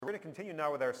continue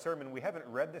now with our sermon. We haven't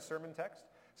read the sermon text,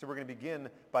 so we're going to begin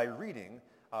by reading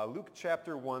Luke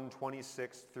chapter 1,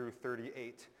 26 through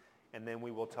 38, and then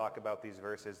we will talk about these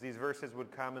verses. These verses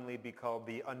would commonly be called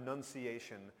the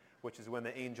Annunciation, which is when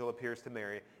the angel appears to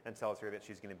Mary and tells her that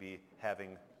she's going to be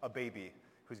having a baby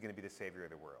who's going to be the Savior of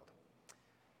the world.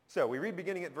 So we read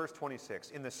beginning at verse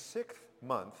 26. In the 6th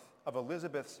month of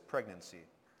Elizabeth's pregnancy,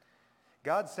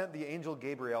 God sent the angel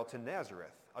Gabriel to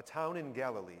Nazareth, a town in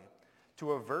Galilee,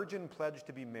 to a virgin pledged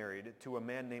to be married to a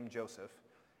man named Joseph,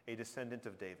 a descendant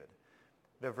of David.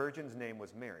 The virgin's name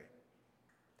was Mary.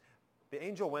 The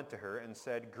angel went to her and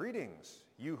said, "Greetings,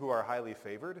 you who are highly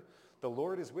favored. The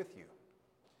Lord is with you."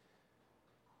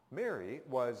 Mary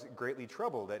was greatly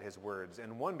troubled at his words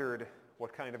and wondered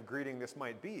what kind of greeting this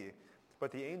might be. But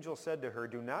the angel said to her,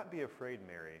 "Do not be afraid,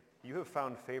 Mary. You have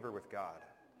found favor with God.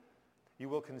 You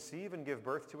will conceive and give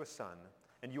birth to a son,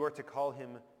 and you are to call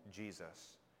him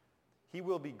Jesus. He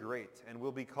will be great and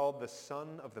will be called the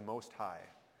Son of the Most High.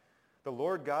 The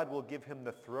Lord God will give him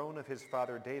the throne of his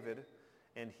father David,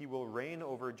 and he will reign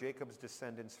over Jacob's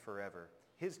descendants forever.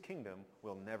 His kingdom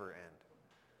will never end."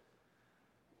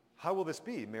 "How will this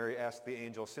be?" Mary asked the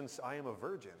angel, "since I am a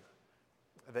virgin?"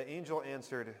 The angel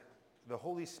answered, "The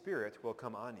Holy Spirit will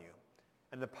come on you,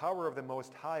 and the power of the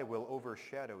Most High will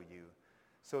overshadow you.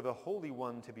 So the Holy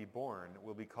One to be born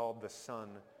will be called the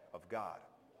Son of God.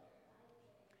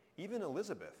 Even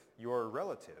Elizabeth, your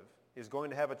relative, is going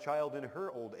to have a child in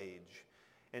her old age,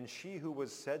 and she who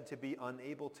was said to be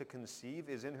unable to conceive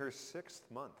is in her 6th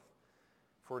month.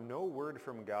 For no word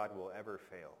from God will ever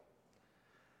fail."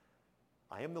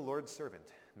 "I am the Lord's servant,"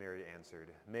 Mary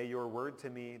answered. "May your word to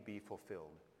me be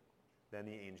fulfilled." Then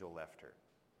the angel left her.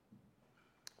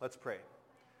 Let's pray.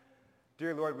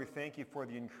 Dear Lord, we thank you for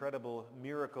the incredible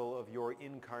miracle of your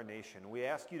incarnation. We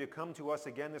ask you to come to us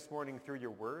again this morning through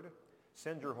your word.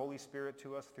 Send your Holy Spirit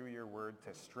to us through your word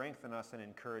to strengthen us and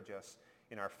encourage us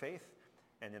in our faith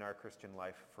and in our Christian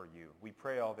life for you. We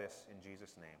pray all this in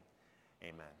Jesus' name.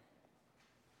 Amen.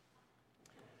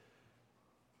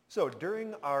 So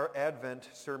during our Advent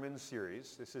sermon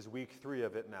series, this is week 3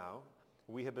 of it now,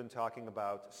 we have been talking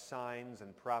about signs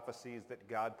and prophecies that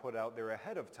God put out there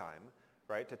ahead of time,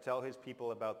 right, to tell his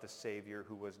people about the Savior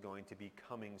who was going to be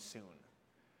coming soon.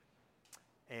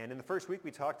 And in the first week,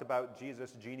 we talked about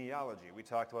Jesus' genealogy. We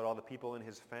talked about all the people in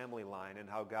his family line and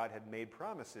how God had made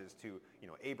promises to,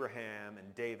 Abraham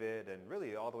and David and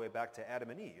really all the way back to Adam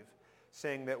and Eve,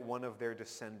 saying that one of their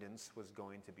descendants was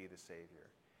going to be the Savior.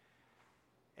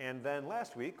 And then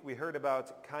last week, we heard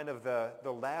about kind of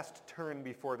the last turn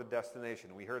before the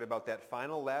destination. We heard about that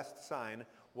final last sign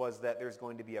was that there's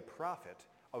going to be a prophet,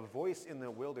 a voice in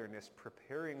the wilderness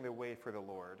preparing the way for the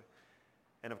Lord.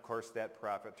 And of course, that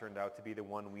prophet turned out to be the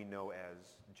one we know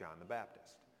as John the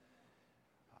Baptist.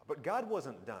 But God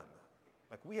wasn't done.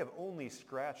 We have only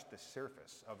scratched the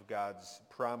surface of God's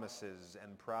promises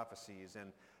and prophecies.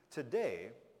 And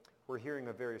today, we're hearing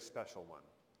a very special one.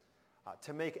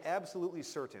 To make absolutely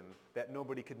certain that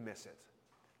nobody could miss it.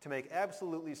 To make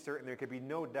absolutely certain there could be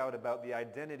no doubt about the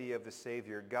identity of the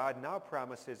Savior, God now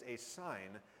promises a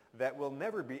sign that will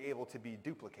never be able to be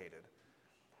duplicated.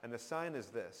 And the sign is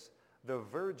this: the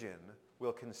virgin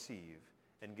will conceive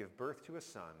and give birth to a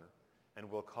son, and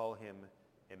will call him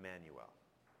Emmanuel.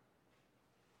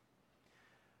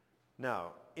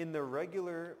 Now, in the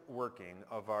regular working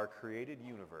of our created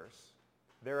universe,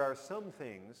 there are some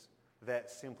things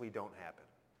that simply don't happen.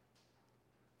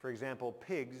 For example,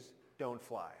 pigs don't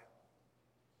fly,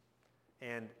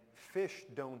 and fish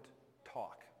don't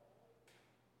talk.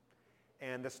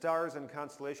 And the stars and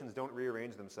constellations don't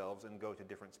rearrange themselves and go to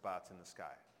different spots in the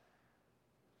sky.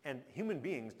 And human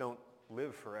beings don't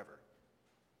live forever.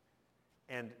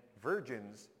 And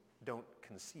virgins don't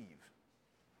conceive.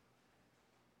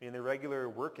 In the regular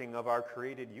working of our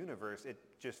created universe, it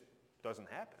just doesn't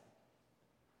happen.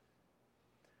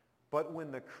 But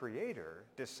when the Creator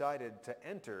decided to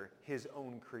enter his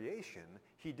own creation,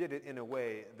 he did it in a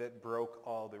way that broke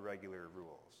all the regular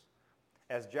rules.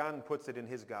 As John puts it in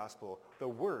his gospel, the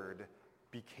Word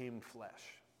became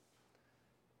flesh.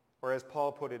 Or as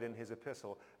Paul put it in his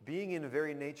epistle, being in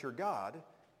very nature God,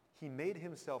 he made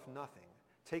himself nothing,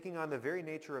 taking on the very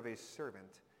nature of a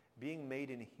servant, being made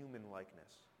in human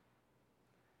likeness.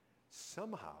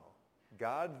 Somehow,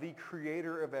 God, the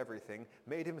creator of everything,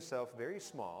 made himself very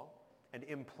small and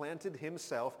implanted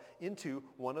himself into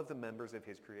one of the members of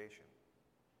his creation.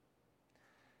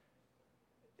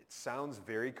 It sounds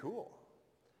very cool.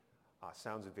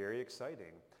 Sounds very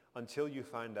exciting until you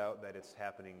find out that it's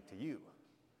happening to you.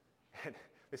 And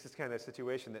this is kind of the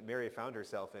situation that Mary found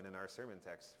herself in our sermon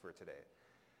text for today.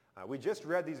 We just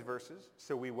read these verses,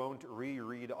 so we won't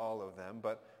reread all of them,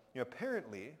 but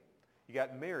apparently you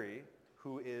got Mary,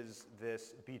 who is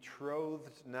this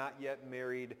betrothed, not yet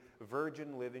married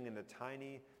virgin living in the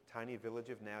tiny, tiny village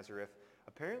of Nazareth.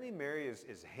 Apparently Mary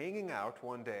is hanging out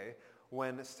one day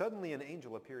when suddenly an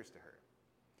angel appears to her.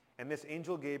 And this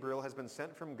angel Gabriel has been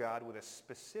sent from God with a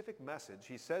specific message.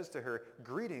 He says to her,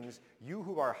 "Greetings, you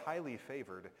who are highly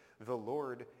favored. The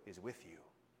Lord is with you."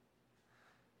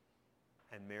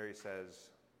 And Mary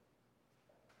says,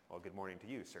 "Well, good morning to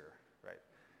you, sir," right?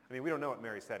 I mean, we don't know what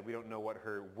Mary said. We don't know what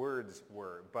her words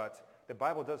were, but the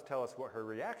Bible does tell us what her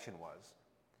reaction was.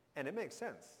 And it makes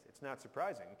sense. It's not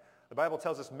surprising. The Bible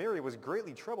tells us Mary was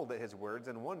greatly troubled at his words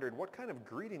and wondered what kind of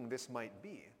greeting this might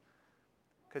be.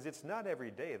 Because it's not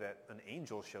every day that an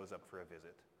angel shows up for a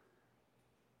visit.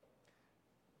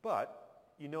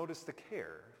 But you notice the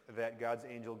care that God's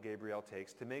angel Gabriel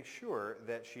takes to make sure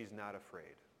that she's not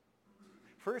afraid.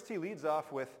 First, he leads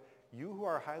off with, "You who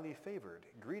are highly favored,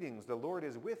 greetings, the Lord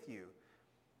is with you."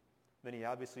 Then he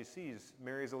obviously sees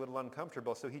Mary's a little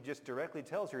uncomfortable, so he just directly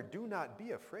tells her, "Do not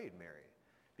be afraid, Mary,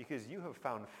 because you have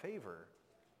found favor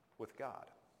with God."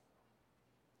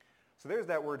 So there's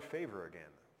that word favor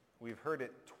again. We've heard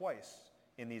it twice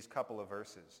in these couple of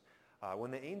verses.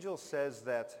 When the angel says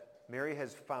that Mary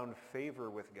has found favor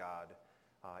with God,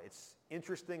 it's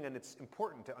interesting and it's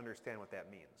important to understand what that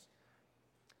means.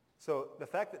 So the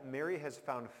fact that Mary has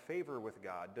found favor with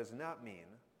God does not mean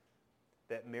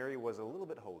that Mary was a little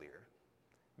bit holier.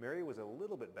 Mary was a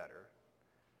little bit better.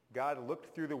 God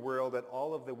looked through the world at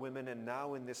all of the women, and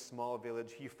now in this small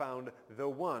village, he found the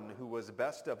one who was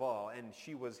best of all, and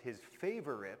she was his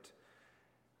favorite.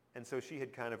 And so she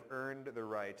had kind of earned the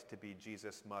right to be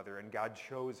Jesus' mother, and God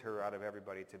chose her out of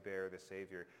everybody to bear the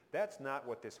Savior. That's not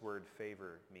what this word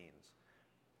favor means.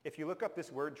 If you look up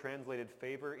this word translated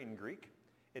favor in Greek,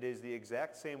 it is the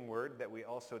exact same word that we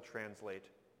also translate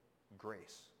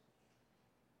grace.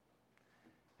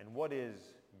 And what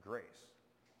is grace?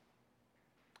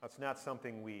 It's not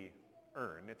something we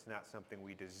earn. It's not something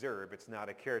we deserve. It's not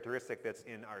a characteristic that's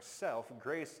in ourself.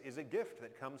 Grace is a gift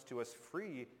that comes to us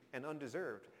free and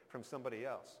undeserved from somebody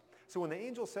else. So when the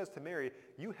angel says to Mary,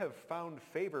 "You have found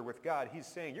favor with God," he's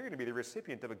saying you're going to be the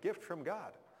recipient of a gift from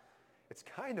God. It's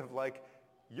kind of like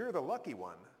you're the lucky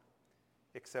one,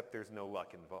 except there's no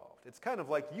luck involved. It's kind of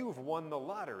like you've won the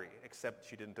lottery, except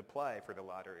she didn't apply for the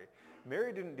lottery.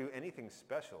 Mary didn't do anything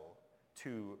special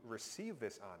to receive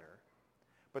this honor,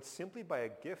 but simply by a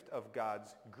gift of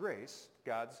God's grace,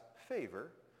 God's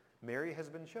favor, Mary has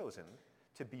been chosen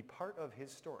to be part of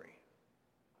his story.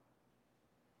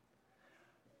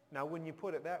 Now, when you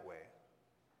put it that way,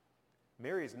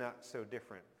 Mary's not so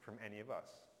different from any of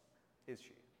us, is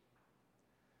she?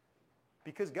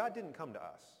 Because God didn't come to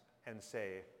us and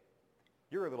say,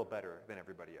 "You're a little better than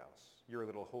everybody else. You're a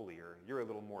little holier. You're a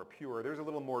little more pure. There's a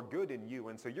little more good in you,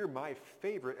 and so you're my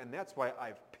favorite, and that's why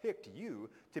I've picked you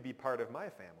to be part of my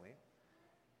family."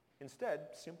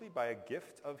 Instead, simply by a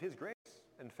gift of his grace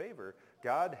and favor,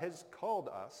 God has called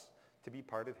us to be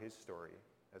part of his story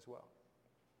as well.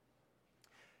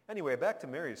 Anyway, back to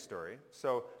Mary's story.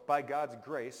 So by God's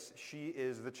grace, she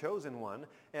is the chosen one,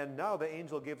 and now the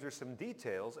angel gives her some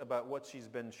details about what she's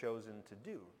been chosen to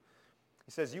do.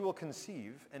 He says, "You will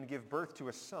conceive and give birth to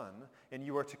a son, and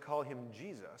you are to call him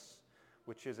Jesus,"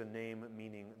 which is a name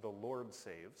meaning the Lord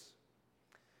saves.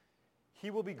 "He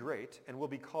will be great and will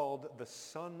be called the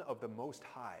Son of the Most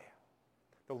High.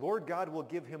 The Lord God will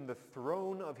give him the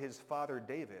throne of his father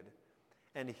David,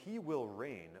 and he will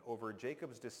reign over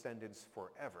Jacob's descendants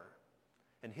forever,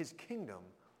 and his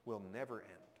kingdom will never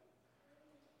end."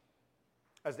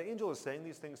 As the angel is saying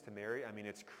these things to Mary, I mean,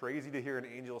 it's crazy to hear an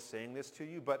angel saying this to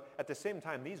you, but at the same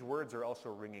time, these words are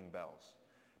also ringing bells,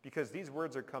 because these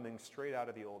words are coming straight out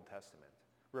of the Old Testament,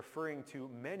 referring to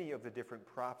many of the different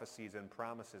prophecies and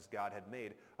promises God had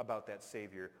made about that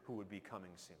Savior who would be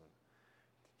coming soon.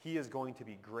 He is going to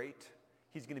be great.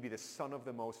 He's going to be the Son of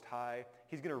the Most High.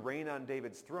 He's going to reign on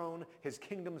David's throne. His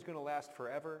kingdom's going to last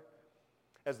forever.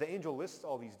 As the angel lists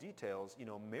all these details,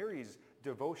 Mary's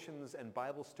devotions and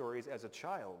Bible stories as a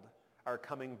child are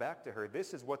coming back to her.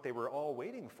 This is what they were all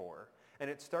waiting for. And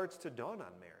it starts to dawn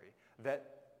on Mary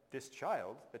that this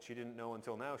child that she didn't know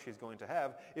until now she's going to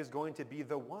have is going to be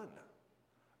the one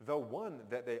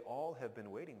that they all have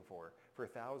been waiting for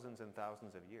thousands and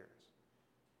thousands of years.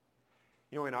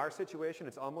 In our situation,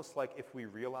 it's almost like if we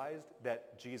realized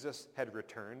that Jesus had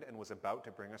returned and was about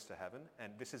to bring us to heaven,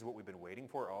 and this is what we've been waiting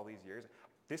for all these years,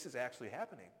 this is actually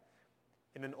happening.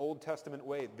 In an Old Testament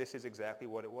way, this is exactly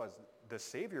what it was. The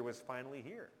Savior was finally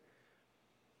here.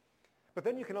 But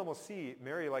then you can almost see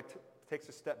Mary takes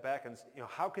a step back and,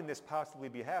 how can this possibly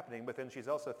be happening? But then she's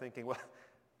also thinking, well,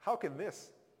 how can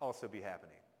this also be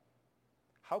happening?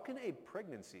 How can a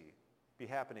pregnancy be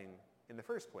happening in the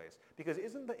first place? Because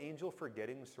isn't the angel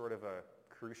forgetting sort of a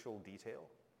crucial detail?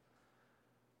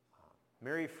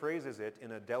 Mary phrases it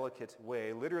in a delicate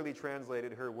way. Literally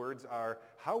translated, her words are,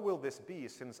 "How will this be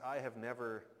since I have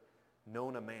never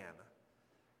known a man?"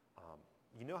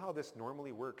 You know how this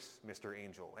normally works, Mr.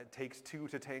 Angel. It takes two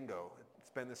to tango.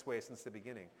 It's been this way since the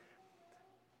beginning.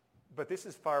 But this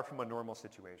is far from a normal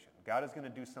situation. God is going to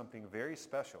do something very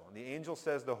special. And the angel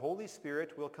says, "The Holy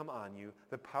Spirit will come on you.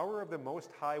 The power of the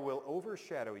Most High will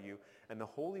overshadow you. And the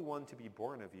Holy One to be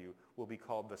born of you will be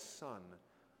called the Son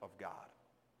of God."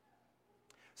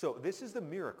 So this is the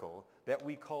miracle that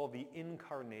we call the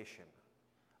incarnation,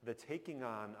 the taking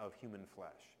on of human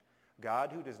flesh.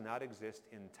 God, who does not exist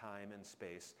in time and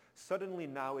space, suddenly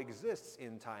now exists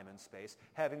in time and space,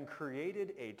 having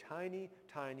created a tiny,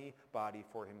 tiny body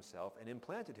for himself and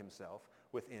implanted himself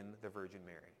within the Virgin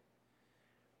Mary.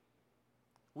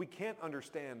 We can't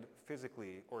understand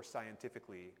physically or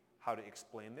scientifically how to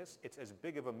explain this. It's as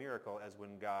big of a miracle as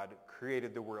when God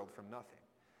created the world from nothing.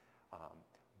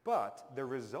 But the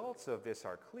results of this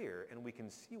are clear, and we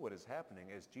can see what is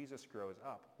happening as Jesus grows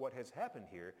up. What has happened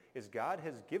here is God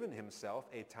has given himself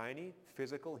a tiny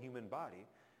physical human body,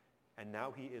 and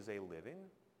now he is a living,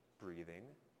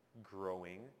 breathing,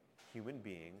 growing human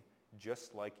being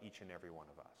just like each and every one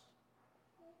of us.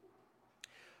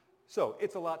 So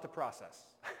it's a lot to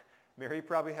process. Mary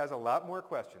probably has a lot more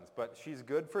questions, but she's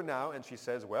good for now, and she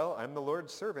says, "Well, I'm the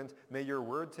Lord's servant. May your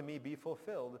word to me be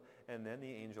fulfilled." And then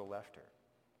the angel left her.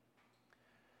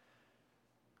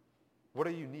 What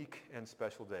a unique and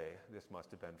special day this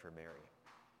must have been for Mary.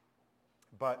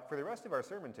 But for the rest of our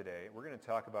sermon today, we're going to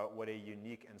talk about what a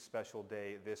unique and special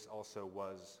day this also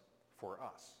was for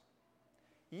us.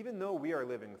 Even though we are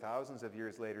living thousands of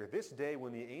years later, this day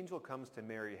when the angel comes to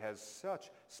Mary has such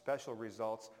special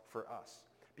results for us,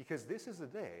 because this is the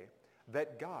day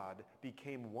that God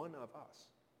became one of us.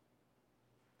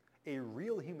 A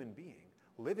real human being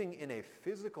living in a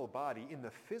physical body in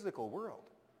the physical world.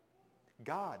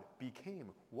 God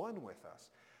became one with us.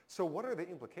 So what are the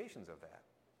implications of that?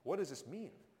 What does this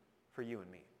mean for you and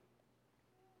me?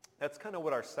 That's kind of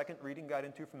what our second reading got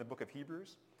into from the book of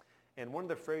Hebrews. And one of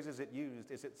the phrases it used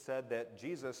is it said that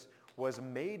Jesus was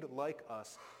made like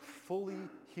us, fully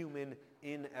human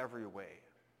in every way.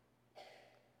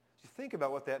 So think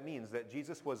about what that means, that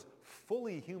Jesus was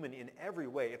fully human in every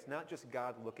way. It's not just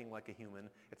God looking like a human.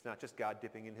 It's not just God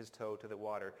dipping in his toe to the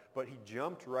water, but he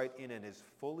jumped right in and is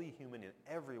fully human in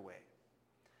every way.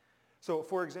 So,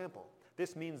 for example,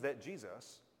 this means that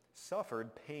Jesus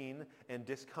suffered pain and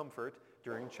discomfort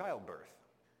during childbirth,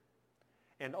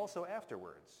 and also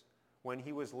afterwards, when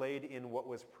he was laid in what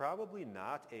was probably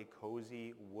not a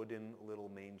cozy wooden little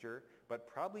manger, but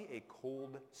probably a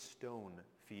cold stone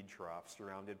feed trough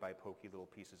surrounded by pokey little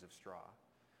pieces of straw.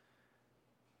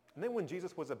 And then when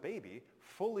Jesus was a baby,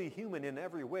 fully human in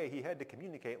every way, he had to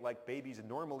communicate like babies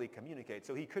normally communicate.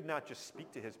 So he could not just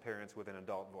speak to his parents with an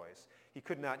adult voice. He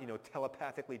could not,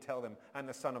 telepathically tell them, "I'm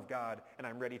the Son of God and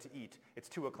I'm ready to eat. It's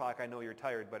 2 o'clock, I know you're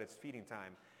tired, but it's feeding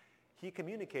time." He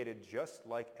communicated just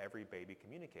like every baby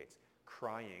communicates,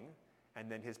 crying,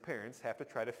 and then his parents have to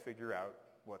try to figure out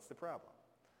what's the problem.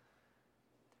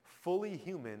 Fully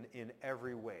human in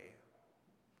every way.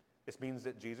 This means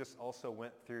that Jesus also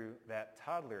went through that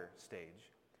toddler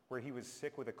stage where he was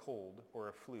sick with a cold or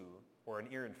a flu or an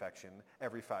ear infection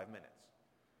every 5 minutes.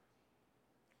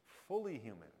 Fully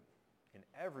human in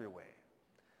every way.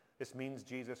 This means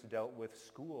Jesus dealt with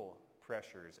school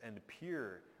pressures and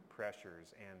peer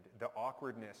pressures and the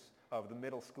awkwardness of the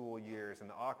middle school years and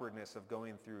the awkwardness of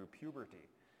going through puberty.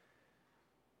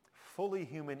 Fully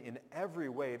human in every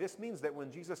way. This means that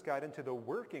when Jesus got into the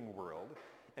working world,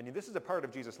 and this is a part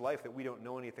of Jesus' life that we don't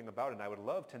know anything about, and I would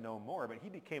love to know more, but he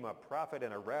became a prophet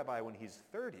and a rabbi when he's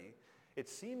 30. It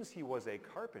seems he was a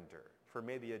carpenter for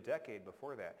maybe a decade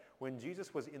before that. When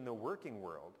Jesus was in the working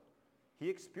world, he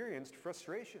experienced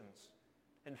frustrations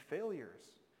and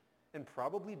failures and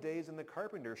probably days in the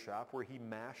carpenter shop where he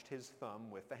mashed his thumb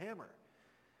with the hammer.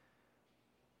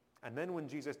 And then when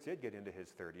Jesus did get into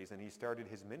his 30s and he started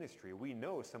his ministry, we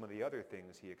know some of the other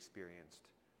things he experienced: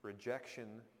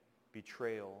 rejection,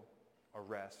 betrayal,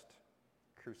 arrest,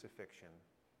 crucifixion,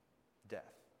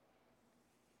 death.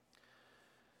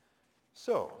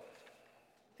 So,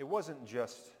 it wasn't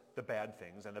just the bad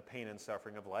things and the pain and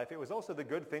suffering of life. It was also the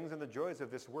good things and the joys of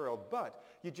this world. But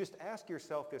you just ask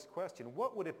yourself this question: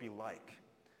 what would it be like?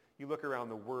 You look around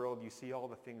the world, you see all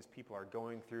the things people are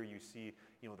going through, you see,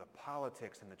 the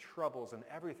politics and the troubles and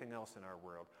everything else in our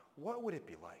world. what would it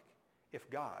be like if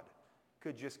God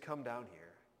could just come down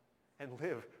here and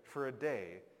live for a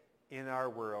day in our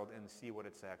world and see what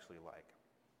it's actually like?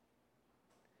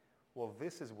 Well,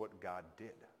 this is what God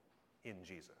did in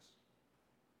Jesus.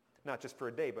 Not just for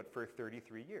a day, but for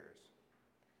 33 years.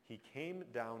 He came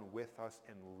down with us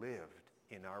and lived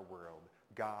in our world,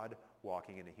 God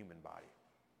walking in a human body.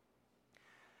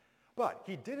 But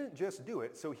he didn't just do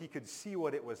it so he could see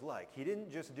what it was like. He didn't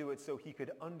just do it so he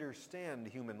could understand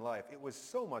human life. It was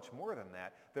so much more than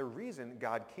that. The reason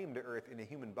God came to earth in a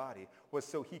human body was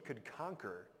so he could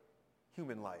conquer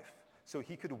human life, so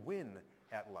he could win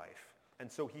at life, and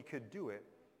so he could do it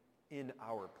in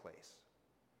our place.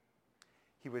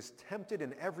 He was tempted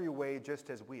in every way just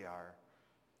as we are,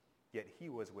 yet he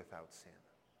was without sin.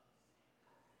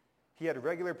 He had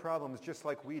regular problems just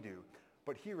like we do,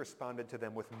 but he responded to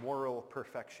them with moral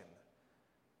perfection.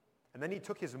 And then he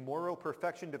took his moral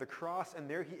perfection to the cross, and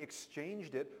there he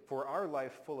exchanged it for our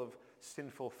life full of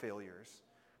sinful failures.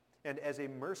 And as a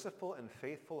merciful and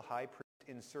faithful high priest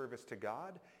in service to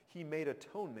God, he made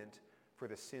atonement for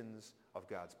the sins of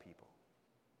God's people.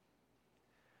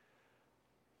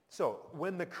 So,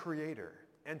 when the Creator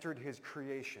entered his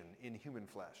creation in human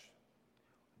flesh,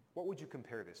 what would you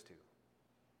compare this to?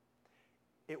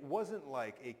 It wasn't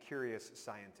like a curious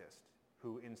scientist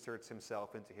who inserts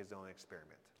himself into his own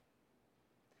experiment.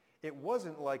 It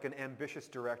wasn't like an ambitious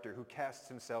director who casts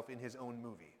himself in his own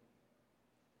movie.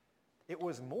 It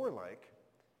was more like,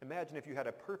 imagine if you had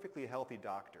a perfectly healthy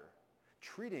doctor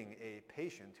treating a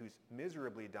patient who's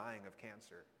miserably dying of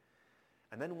cancer.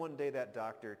 And then one day that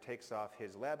doctor takes off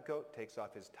his lab coat, takes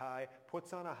off his tie,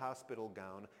 puts on a hospital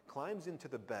gown, climbs into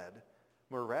the bed,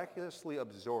 miraculously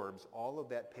absorbs all of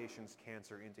that patient's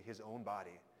cancer into his own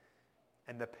body,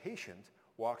 and the patient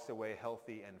walks away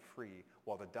healthy and free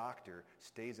while the doctor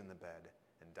stays in the bed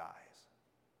and dies.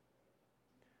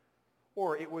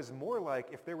 Or it was more like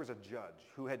if there was a judge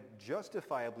who had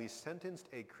justifiably sentenced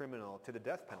a criminal to the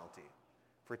death penalty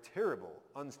for terrible,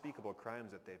 unspeakable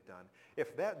crimes that they've done.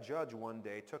 If that judge one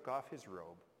day took off his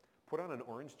robe, put on an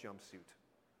orange jumpsuit,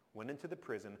 went into the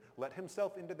prison, let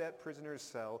himself into that prisoner's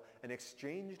cell, and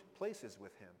exchanged places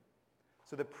with him.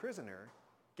 So the prisoner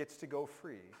gets to go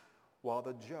free while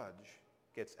the judge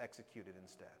gets executed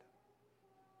instead.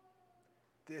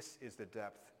 This is the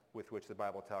depth with which the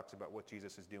Bible talks about what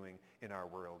Jesus is doing in our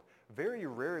world. Very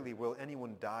rarely will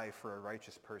anyone die for a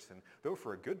righteous person, though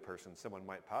for a good person someone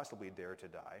might possibly dare to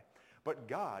die. But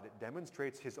God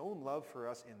demonstrates his own love for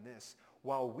us in this.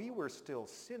 While we were still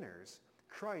sinners,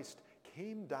 Christ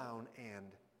came down and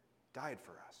died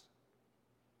for us.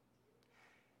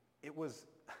 It was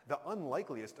the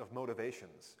unlikeliest of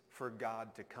motivations for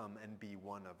God to come and be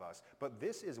one of us. But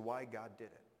this is why God did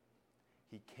it.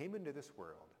 He came into this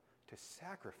world to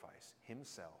sacrifice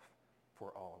himself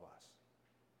for all of us.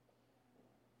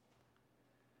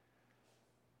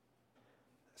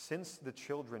 Since the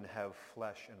children have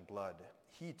flesh and blood,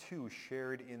 he too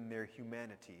shared in their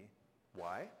humanity.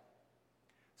 Why?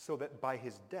 So that by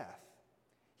his death,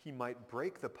 he might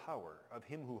break the power of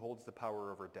him who holds the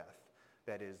power over death,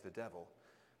 that is, the devil,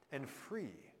 and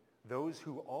free those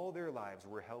who all their lives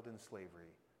were held in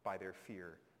slavery by their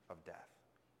fear of death.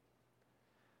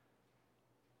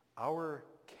 Our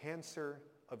cancer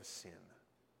of sin,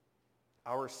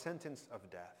 our sentence of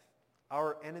death,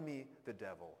 our enemy, the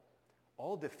devil,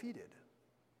 all defeated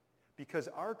because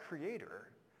our Creator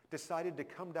decided to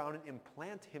come down and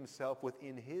implant himself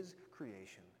within his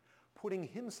creation, putting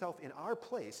himself in our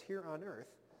place here on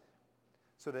earth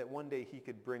so that one day he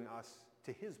could bring us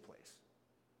to his place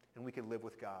and we could live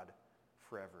with God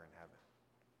forever in heaven.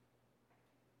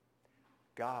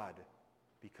 God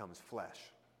becomes flesh.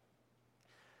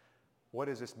 What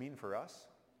does this mean for us?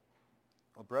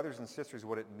 Well, brothers and sisters,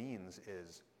 what it means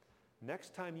is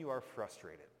next time you are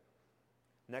frustrated,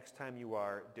 next time you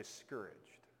are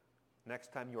discouraged,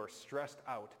 next time you are stressed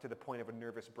out to the point of a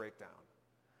nervous breakdown,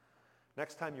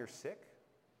 next time you're sick,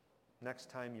 next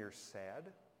time you're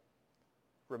sad,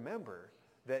 remember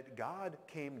that God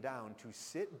came down to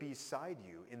sit beside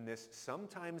you in this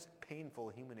sometimes painful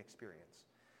human experience,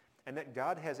 and that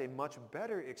God has a much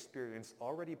better experience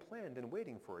already planned and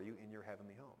waiting for you in your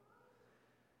heavenly home.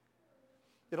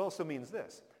 It also means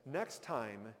this: next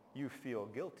time you feel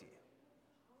guilty,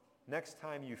 next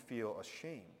time you feel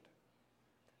ashamed,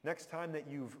 next time that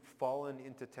you've fallen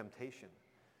into temptation,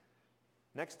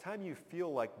 next time you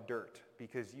feel like dirt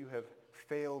because you have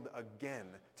failed again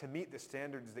to meet the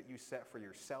standards that you set for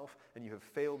yourself, and you have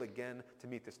failed again to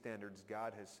meet the standards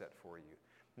God has set for you.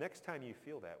 Next time you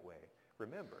feel that way,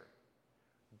 remember,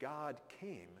 God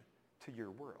came to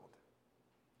your world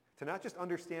to not just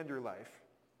understand your life,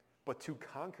 but to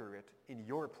conquer it in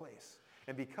your place.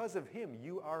 And because of him,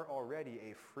 you are already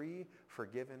a free,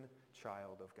 forgiven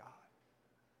child of God.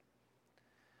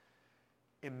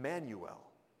 Emmanuel,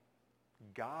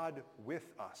 God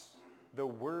with us, the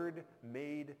Word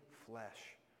made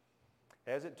flesh.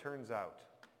 As it turns out,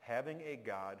 having a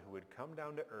God who would come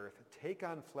down to earth, take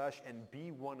on flesh, and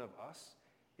be one of us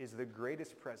is the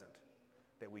greatest present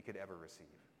that we could ever receive.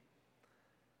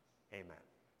 Amen.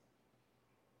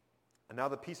 And now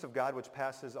the peace of God, which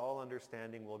passes all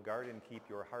understanding, will guard and keep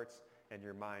your hearts and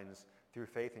your minds through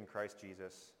faith in Christ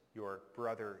Jesus, your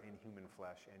brother in human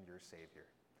flesh and your Savior.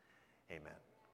 Amen.